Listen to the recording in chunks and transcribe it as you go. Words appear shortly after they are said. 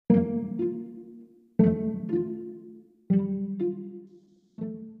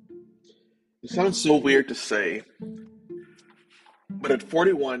It sounds so weird to say, but at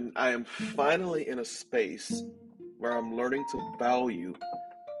 41, I am finally in a space where I'm learning to value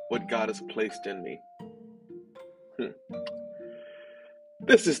what God has placed in me. Hmm.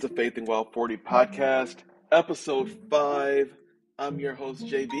 This is the Faith in Wild 40 podcast, episode 5. I'm your host,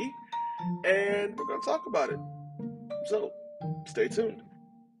 JB, and we're going to talk about it. So, stay tuned.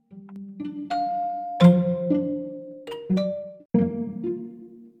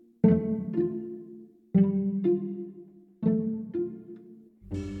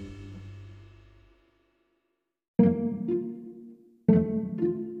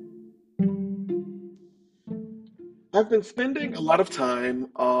 I've been spending a lot of time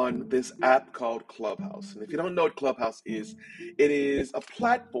on this app called Clubhouse. And if you don't know what Clubhouse is, it is a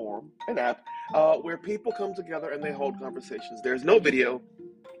platform, an app, where people come together and they hold conversations. There's no video,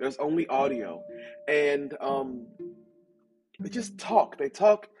 there's only audio. And they just talk. They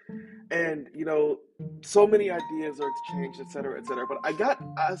talk, and, so many ideas are exchanged, et cetera, et cetera. But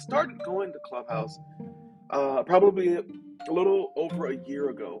I started going to Clubhouse probably a little over a year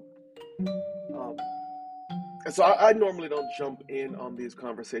ago. Um, And so I normally don't jump in on these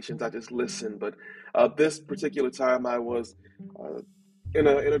conversations. I just listen. But this particular time, I was uh, in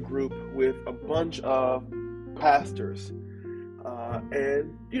a group with a bunch of pastors,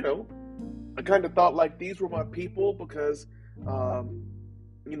 and I kind of thought like these were my people because um,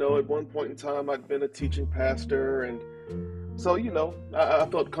 at one point in time I'd been a teaching pastor, and so I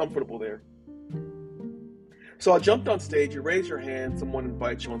felt comfortable there. So I jumped on stage. You raise your hand, someone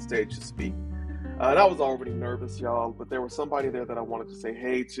invites you on stage to speak. And I was already nervous, y'all, but there was somebody there that I wanted to say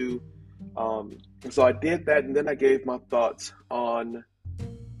hey to. And so I did that, and then I gave my thoughts on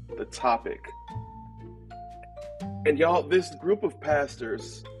the topic. And y'all, this group of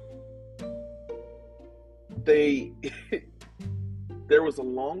pastors, they there was a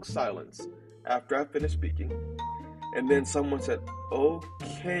long silence after I finished speaking. And then someone said,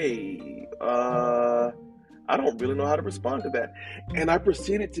 okay, I don't really know how to respond to that. And I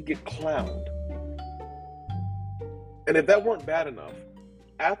proceeded to get clowned. And if that weren't bad enough,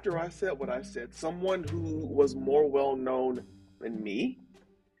 after I said what I said, someone who was more well known than me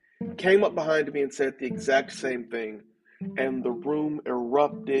came up behind me and said the exact same thing. And the room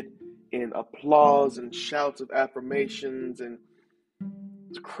erupted in applause and shouts of affirmations and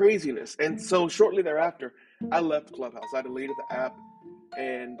craziness. And so shortly thereafter, I left Clubhouse. I deleted the app,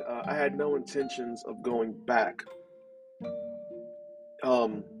 and I had no intentions of going back.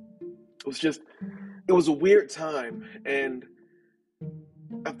 It was a weird time, and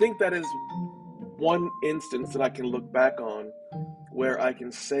I think that is one instance that I can look back on where I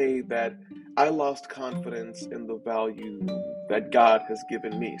can say that I lost confidence in the value that God has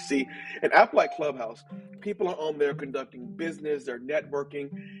given me. See, an app like Clubhouse, people are on there conducting business, they're networking,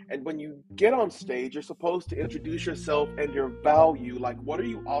 and when you get on stage, you're supposed to introduce yourself and your value. Like, what are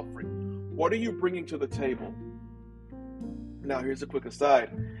you offering? What are you bringing to the table? Now, here's a quick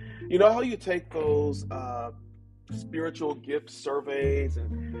aside. You know how you take those spiritual gift surveys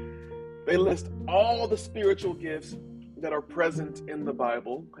and they list all the spiritual gifts that are present in the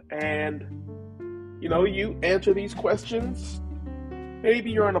Bible, and you answer these questions.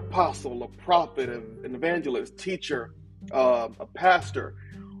 Maybe you're an apostle, a prophet, an evangelist, teacher, a pastor,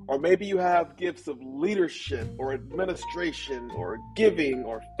 or maybe you have gifts of leadership or administration or giving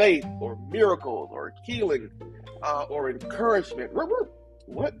or faith or miracles or healing or encouragement.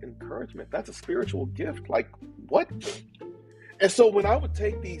 What encouragement? That's a spiritual gift. Like, what? And so when I would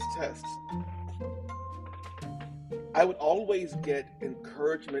take these tests, I would always get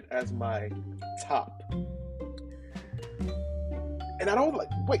encouragement as my top. And I don't like,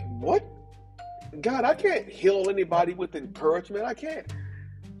 wait, what? God, I can't heal anybody with encouragement. I can't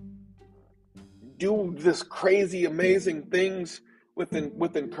do this crazy, amazing things with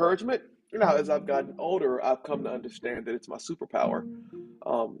encouragement. As I've gotten older, I've come to understand that it's my superpower.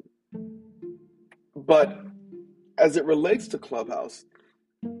 But as it relates to Clubhouse,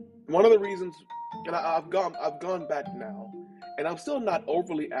 one of the reasons, and I've gone back now, and I'm still not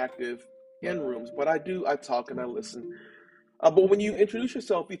overly active in rooms, but I talk and I listen. But when you introduce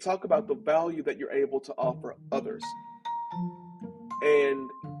yourself, you talk about the value that you're able to offer others. And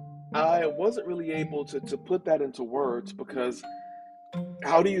I wasn't really able to put that into words because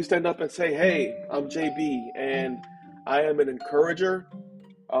how do you stand up and say, hey, I'm JB and I am an encourager.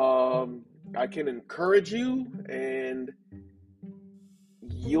 I can encourage you and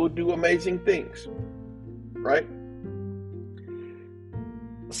you'll do amazing things, right?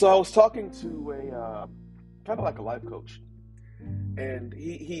 So I was talking to a kind of like a life coach, and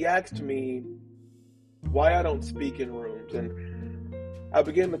he asked me why I don't speak in rooms. And I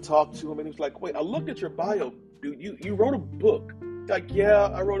began to talk to him, and he was like, "Wait, I looked at your bio, dude. You wrote a book." Like, yeah,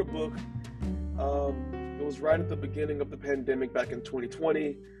 I wrote a book. It was right at the beginning of the pandemic back in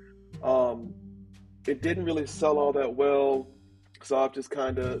 2020. Um, it didn't really sell all that well, so I've just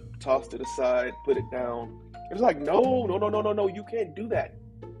kind of tossed it aside, put it down. It's like, no, no, no, no, no, no, you can't do that.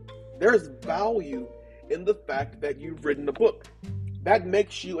 There's value in the fact that you've written a book. That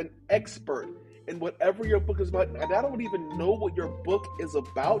makes you an expert in whatever your book is about. And I don't even know what your book is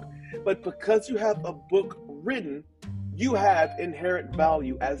about, but because you have a book written, you have inherent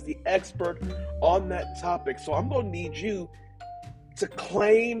value as the expert on that topic. So I'm going to need you to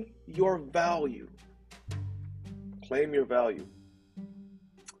claim your value. Claim your value.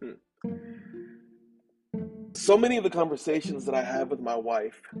 So many of the conversations that I have with my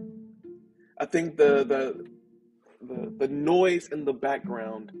wife, I think the noise in the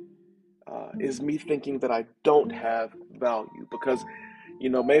background is me thinking that I don't have value because,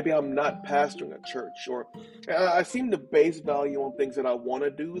 maybe I'm not pastoring a church, or I seem to base value on things that I want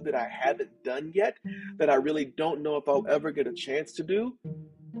to do that I haven't done yet, that I really don't know if I'll ever get a chance to do.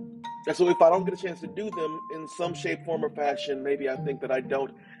 And so if I don't get a chance to do them in some shape, form, or fashion, maybe I think that I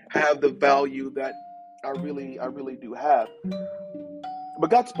don't have the value that I really do have. But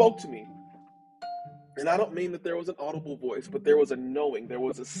God spoke to me. And I don't mean that there was an audible voice, but there was a knowing, there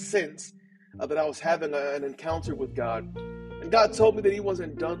was a sense that I was having an encounter with God. And God told me that He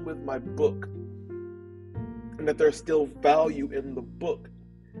wasn't done with my book, and that there's still value in the book.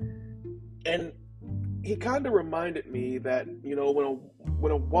 And He kind of reminded me that,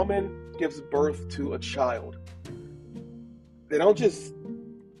 when a woman gives birth to a child, they don't just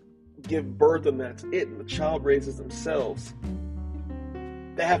give birth and that's it, and the child raises themselves.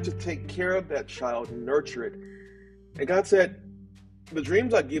 They have to take care of that child and nurture it. And God said, the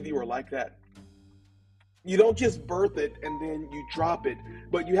dreams I give you are like that. You don't just birth it and then you drop it,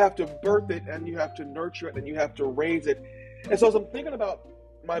 but you have to birth it and you have to nurture it and you have to raise it. And so as I'm thinking about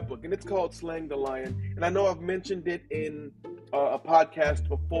my book, and it's called Slaying the Lion, and I know I've mentioned it in a podcast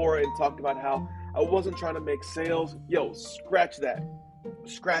before and talked about how I wasn't trying to make sales. Yo, scratch that.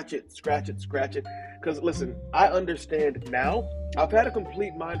 Scratch it. Because listen, I understand now. I've had a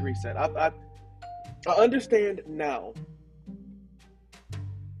complete mind reset. I understand now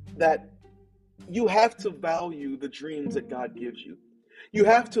that you have to value the dreams that God gives you. You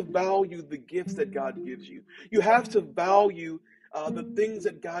have to value the gifts that God gives you. You have to value the things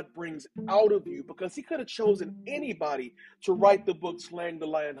that God brings out of you, because He could have chosen anybody to write the book Slaying the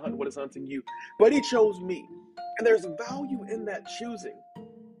Lion, Hunt What Is Hunting You, but He chose me. And there's value in that choosing.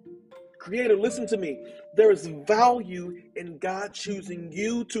 Creator, listen to me. There is value in God choosing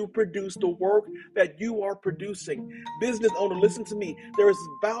you to produce the work that you are producing. Business owner, listen to me. There is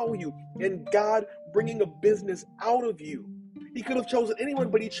value in God bringing a business out of you. He could have chosen anyone,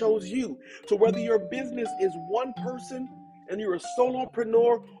 but He chose you. So whether your business is one person and you're a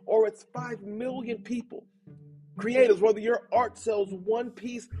solopreneur, or it's 5 million people, creators, whether your art sells one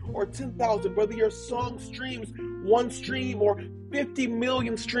piece or 10,000, whether your song streams one stream or 50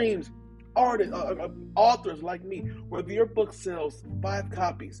 million streams, artists, authors like me, whether your book sells 5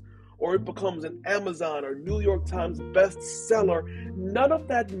 copies or it becomes an Amazon or New York Times bestseller, none of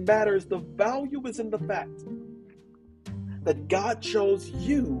that matters. The value is in the fact that God chose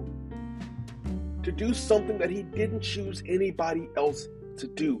you to do something that He didn't choose anybody else to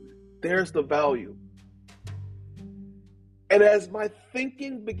do. There's the value. And as my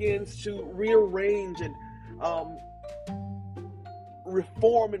thinking begins to rearrange and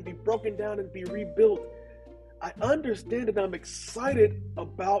reform and be broken down and be rebuilt, I understand and I'm excited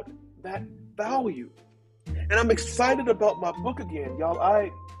about that value. And I'm excited about my book again. Y'all, I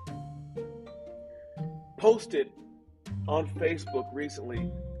posted on Facebook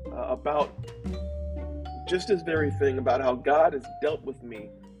recently about just this very thing, about how God has dealt with me,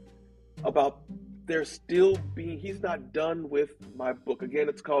 about there still being, He's not done with my book. Again,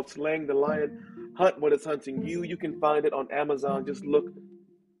 it's called Slaying the Lion, Hunt What Is Hunting You. You can find it on Amazon. Just look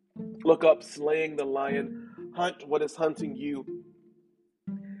up Slaying the Lion, Hunt What Is Hunting You.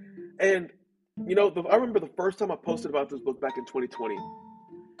 And, I remember the first time I posted about this book back in 2020.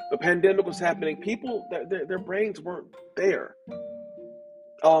 The pandemic was happening. People, their brains weren't there.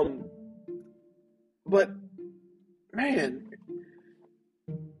 But, man,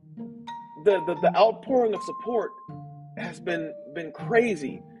 the outpouring of support has been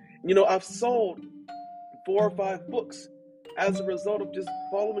crazy. I've sold 4 or 5 books as a result of just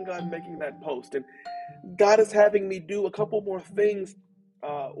following God and making that post. And God is having me do a couple more things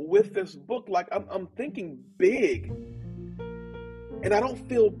with this book. Like I'm thinking big, and I don't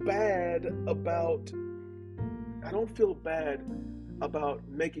feel bad about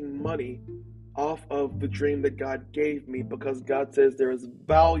making money off of the dream that God gave me, because God says there is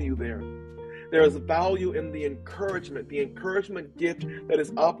value there. There is value in the encouragement gift that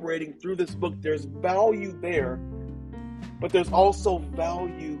is operating through this book. There's value there, but there's also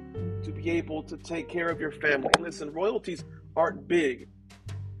value to be able to take care of your family. Listen, royalties aren't big,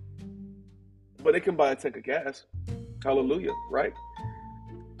 but they can buy a tank of gas. Hallelujah, right?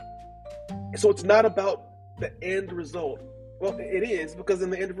 So it's not about the end result. Well, it is, because in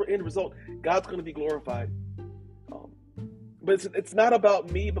the end result, God's going to be glorified. But it's not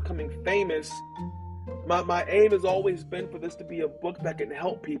about me becoming famous. My aim has always been for this to be a book that can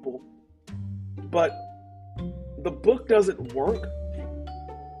help people. But the book doesn't work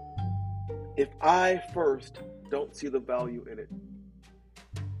if I first don't see the value in it.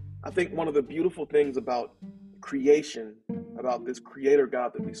 I think one of the beautiful things about creation, about this creator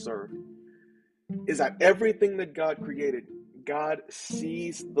God that we serve, is that everything that God created, God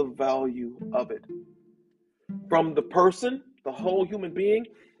sees the value of it. From the person, the whole human being,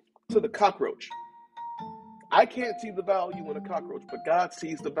 to the cockroach. I can't see the value in a cockroach, but God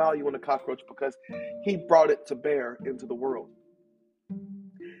sees the value in a cockroach because he brought it to bear into the world.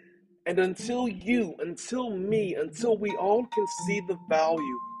 And until you, until me, until we all can see the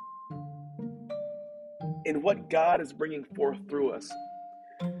value in what God is bringing forth through us,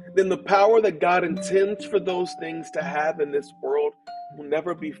 then the power that God intends for those things to have in this world will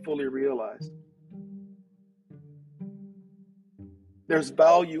never be fully realized. There's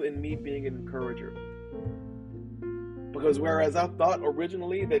value in me being an encourager. Because whereas I thought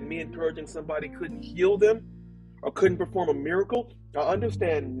originally that me encouraging somebody couldn't heal them or couldn't perform a miracle, I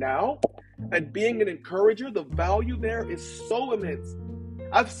understand now that being an encourager, the value there is so immense.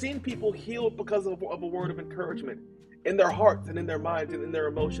 I've seen people healed because of a word of encouragement in their hearts and in their minds and in their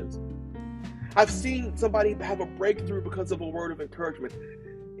emotions. I've seen somebody have a breakthrough because of a word of encouragement.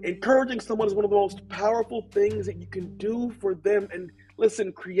 Encouraging someone is one of the most powerful things that you can do for them. And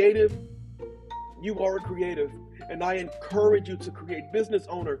listen, creative, you are creative. And I encourage you to create. Business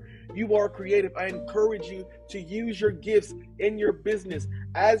owner, you are creative. I encourage you to use your gifts in your business.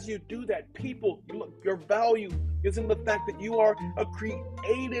 As you do that, people, your value is in the fact that you are a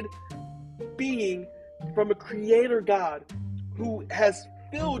created being from a creator God who has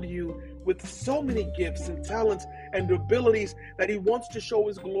filled you with so many gifts and talents and abilities that he wants to show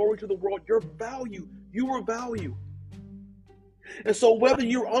his glory to the world. Your value, you are value. And so whether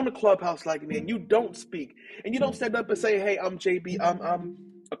you're on the clubhouse like me and you don't speak and you don't stand up and say, hey, I'm JB, I'm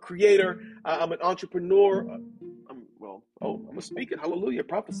a creator, I'm an entrepreneur, I'm a speaker, hallelujah,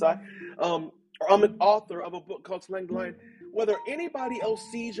 prophesy, or I'm an author of a book called Slang the Lion. Whether anybody else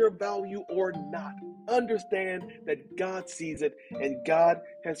sees your value or not, understand that God sees it, and God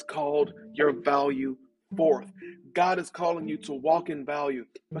has called your value forth. God is calling you to walk in value,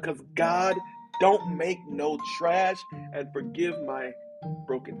 because God don't make no trash. And forgive my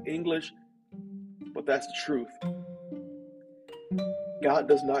broken English, but that's the truth. God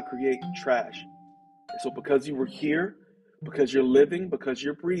does not create trash. And so because you were here, because you're living, because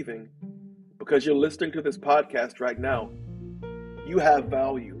you're breathing, because you're listening to this podcast right now, you have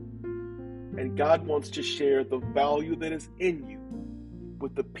value. And God wants to share the value that is in you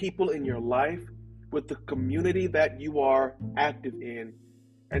with the people in your life, with the community that you are active in,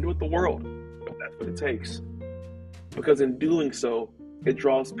 and with the world. That's what it takes. Because in doing so, it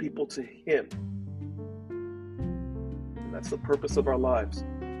draws people to him. And that's the purpose of our lives,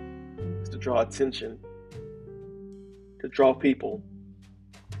 is to draw attention, to draw people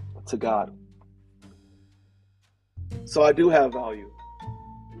to God. So I do have value,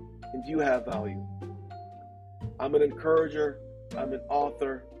 and you have value. I'm an encourager, I'm an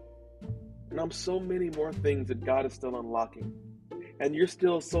author, and I'm so many more things that God is still unlocking. And you're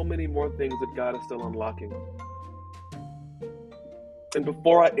still so many more things that God is still unlocking. And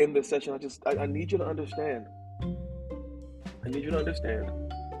before I end this session, I need you to understand. I need you to understand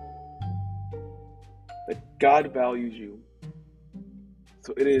that God values you.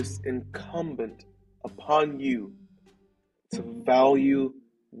 So it is incumbent upon you to value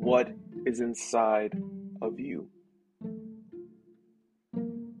what is inside of you.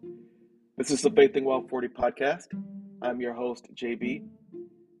 This is the Faithing While 40 podcast. I'm your host, JB.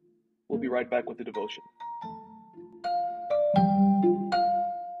 We'll be right back with the devotion.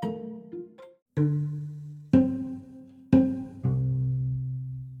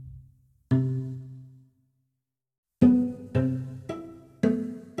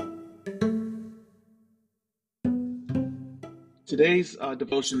 Today's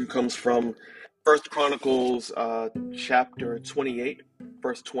devotion comes from 1 Chronicles chapter 28,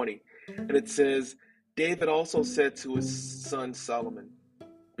 verse 20. And it says, David also said to his son Solomon,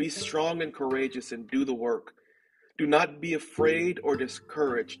 "Be strong and courageous and do the work. Do not be afraid or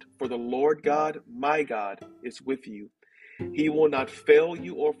discouraged, for the Lord God, my God, is with you. He will not fail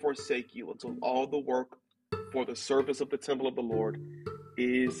you or forsake you until all the work for the service of the temple of the Lord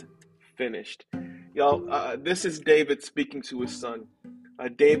is finished." Y'all, this is David speaking to his son.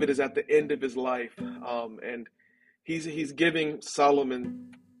 David is at the end of his life, and he's giving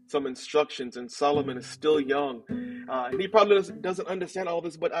Solomon some instructions, and Solomon is still young. And he probably doesn't understand all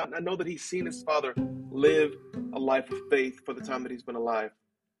this, but I know that he's seen his father live a life of faith for the time that he's been alive.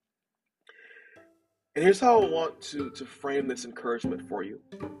 And here's how I want to frame this encouragement for you.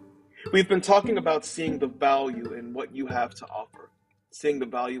 We've been talking about seeing the value in what you have to offer, seeing the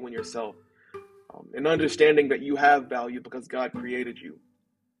value in yourself, and understanding that you have value because God created you.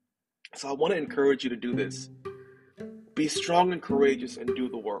 So I want to encourage you to do this. Be strong and courageous and do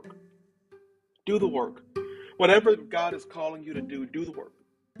the work. Do the work. Whatever God is calling you to do, do the work.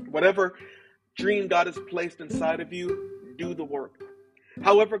 Whatever dream God has placed inside of you, do the work.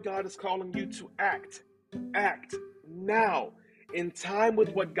 However God is calling you to act now in time with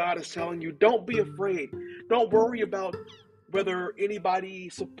what God is telling you. Don't be afraid. Don't worry about whether anybody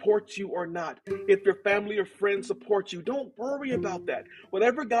supports you or not. If your family or friends support you, don't worry about that.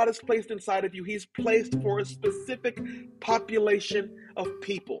 Whatever God has placed inside of you, He's placed for a specific population of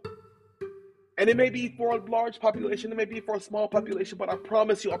people. And it may be for a large population, it may be for a small population, but I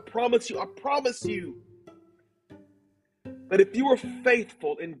promise you that if you are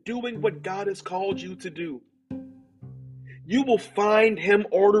faithful in doing what God has called you to do, you will find Him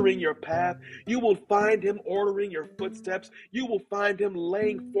ordering your path. You will find Him ordering your footsteps. You will find Him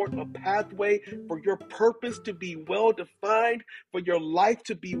laying forth a pathway for your purpose to be well defined, for your life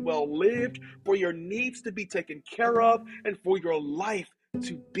to be well lived, for your needs to be taken care of, and for your life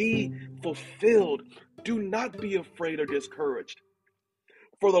to be fulfilled. Do not be afraid or discouraged.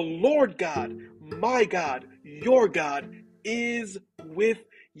 For the Lord God, my God, your God, is with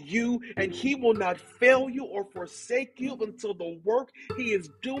you, and He will not fail you or forsake you until the work He is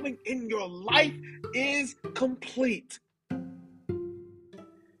doing in your life is complete.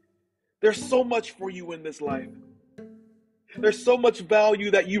 There's so much for you in this life. There's so much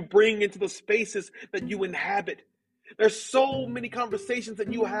value that you bring into the spaces that you inhabit. There's so many conversations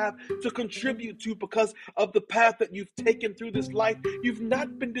that you have to contribute to because of the path that you've taken through this life. You've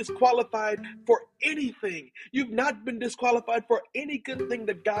not been disqualified for anything. You've not been disqualified for any good thing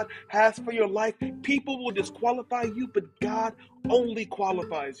that God has for your life. People will disqualify you, but God only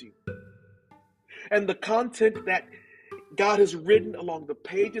qualifies you. And the content that God has written along the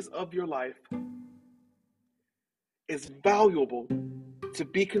pages of your life is valuable to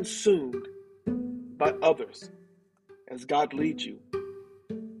be consumed by others as God leads you.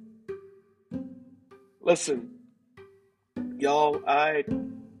 Listen, y'all, I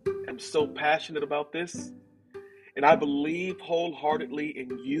am so passionate about this, and I believe wholeheartedly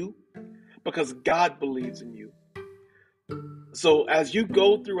in you because God believes in you. So as you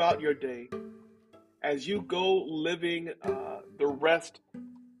go throughout your day, as you go living the rest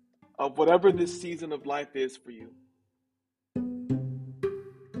of whatever this season of life is for you,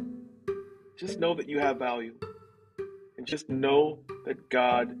 just know that you have value, and just know that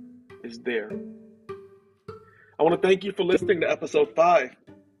God is there. I want to thank you for listening to episode 5,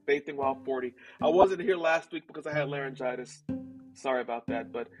 Faithing While 40. I wasn't here last week because I had laryngitis. Sorry about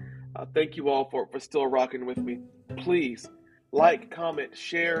that, but thank you all for still rocking with me. Please like, comment,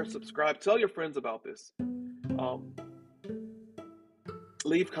 share, subscribe. Tell your friends about this.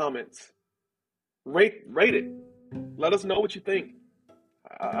 Leave comments. Rate it. Let us know what you think.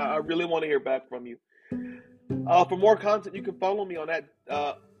 I really want to hear back from you. For more content, you can follow me on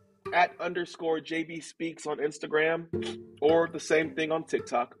 @_JB Speaks on Instagram, or the same thing on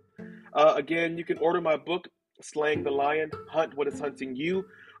TikTok. Again, you can order my book, Slaying the Lion, Hunt What Is Hunting You,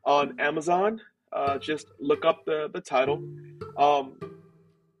 on Amazon. Just look up the title.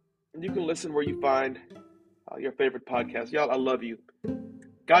 And you can listen where you find your favorite podcast. Y'all, I love you.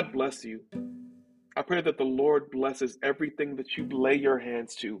 God bless you. I pray that the Lord blesses everything that you lay your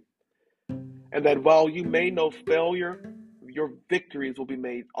hands to, and that while you may know failure, your victories will be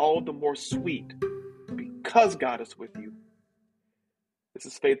made all the more sweet because God is with you. This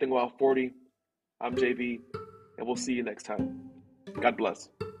is Faithing While 40. I'm JB, and we'll see you next time. God bless.